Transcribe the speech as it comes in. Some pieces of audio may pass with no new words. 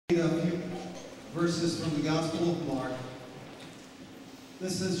A few verses from the Gospel of Mark.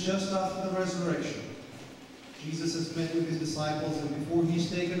 This is just after the resurrection. Jesus has met with his disciples, and before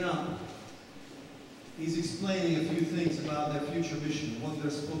he's taken up, he's explaining a few things about their future mission, what they're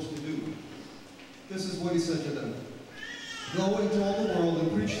supposed to do. This is what he said to them. Go into all the world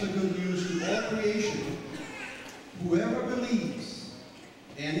and preach the good news to all creation. Whoever believes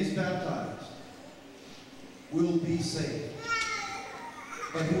and is baptized will be saved.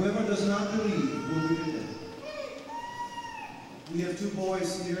 But whoever does not believe will be condemned. We have two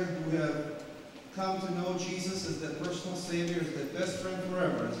boys here who have come to know Jesus as their personal Savior, as their best friend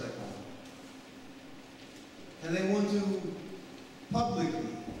forever, as they call him. And they want to publicly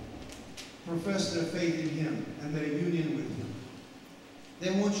profess their faith in Him and their union with Him.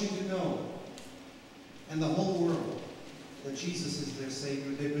 They want you to know, and the whole world, that Jesus is their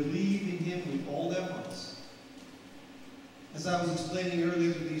Savior. They believe in Him with all their hearts. As I was explaining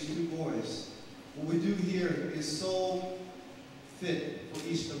earlier to these two boys, what we do here is so fit for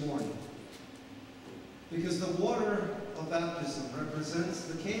Easter morning. Because the water of baptism represents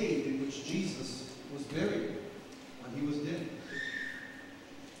the cave in which Jesus was buried when He was dead.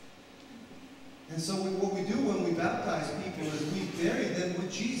 And so what we do when we baptize people is we bury them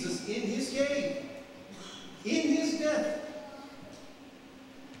with Jesus in His cave, in His death.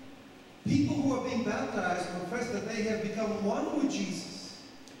 People who are being baptized profess that they have become one with Jesus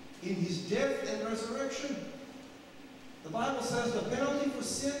in His death and resurrection. The Bible says the penalty for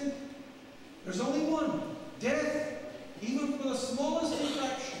sin, there's only one: death, even for the smallest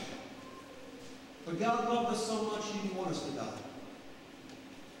infraction. But God loved us so much He didn't want us to die.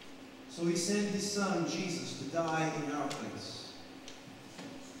 So He sent His Son, Jesus, to die in our place,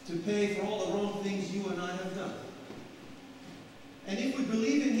 to pay for all the wrong things you and I have done. And if we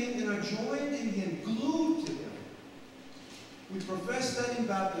believe in Him and are joined in Him, glued to Him, we profess that in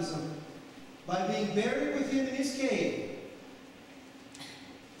baptism by being buried with Him in His cave.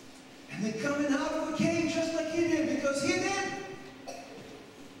 And then coming out of the cave just like He did, because He did.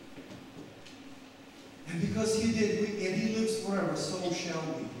 And because He did, and He lives forever, so shall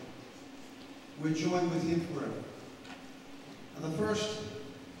we. We're joined with Him forever. And the first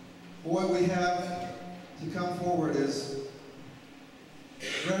boy we have to come forward is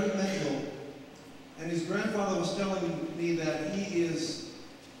Reverend Mendel, and his grandfather was telling me that he is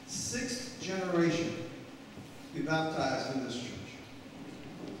 6th generation to be baptized in this church.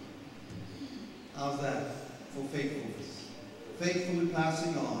 How's that for faithfulness? Faithfully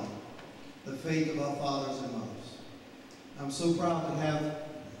passing on the faith of our fathers and mothers. I'm so proud to have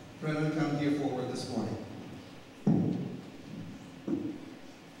Brennan come here forward this morning.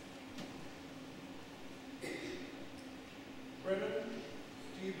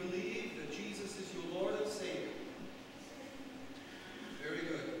 Do you believe that Jesus is your Lord and Savior? Very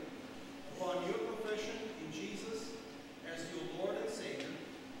good. Upon your profession in Jesus as your Lord and Savior,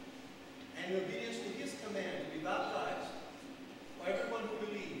 and in obedience to His command to be baptized, for everyone who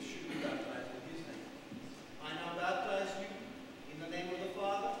believes should be baptized in His name. I now baptize you in the name of the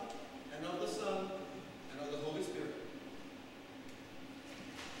Father, and of the Son, and of the Holy Spirit.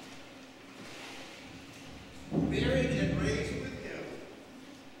 Buried and raised with Him,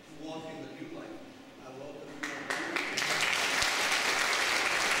 walk in the new life. I welcome you.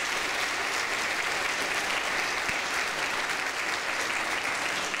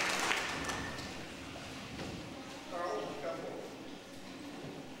 Carl, come forward.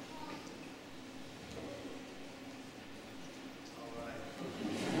 All right.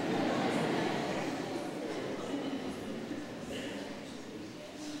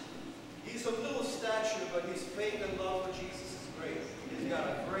 He's of little stature, but his faith and love for Jesus is great. He's got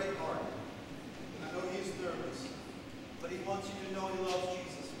a great heart. I know he's nervous, but he wants you to know he loves Jesus.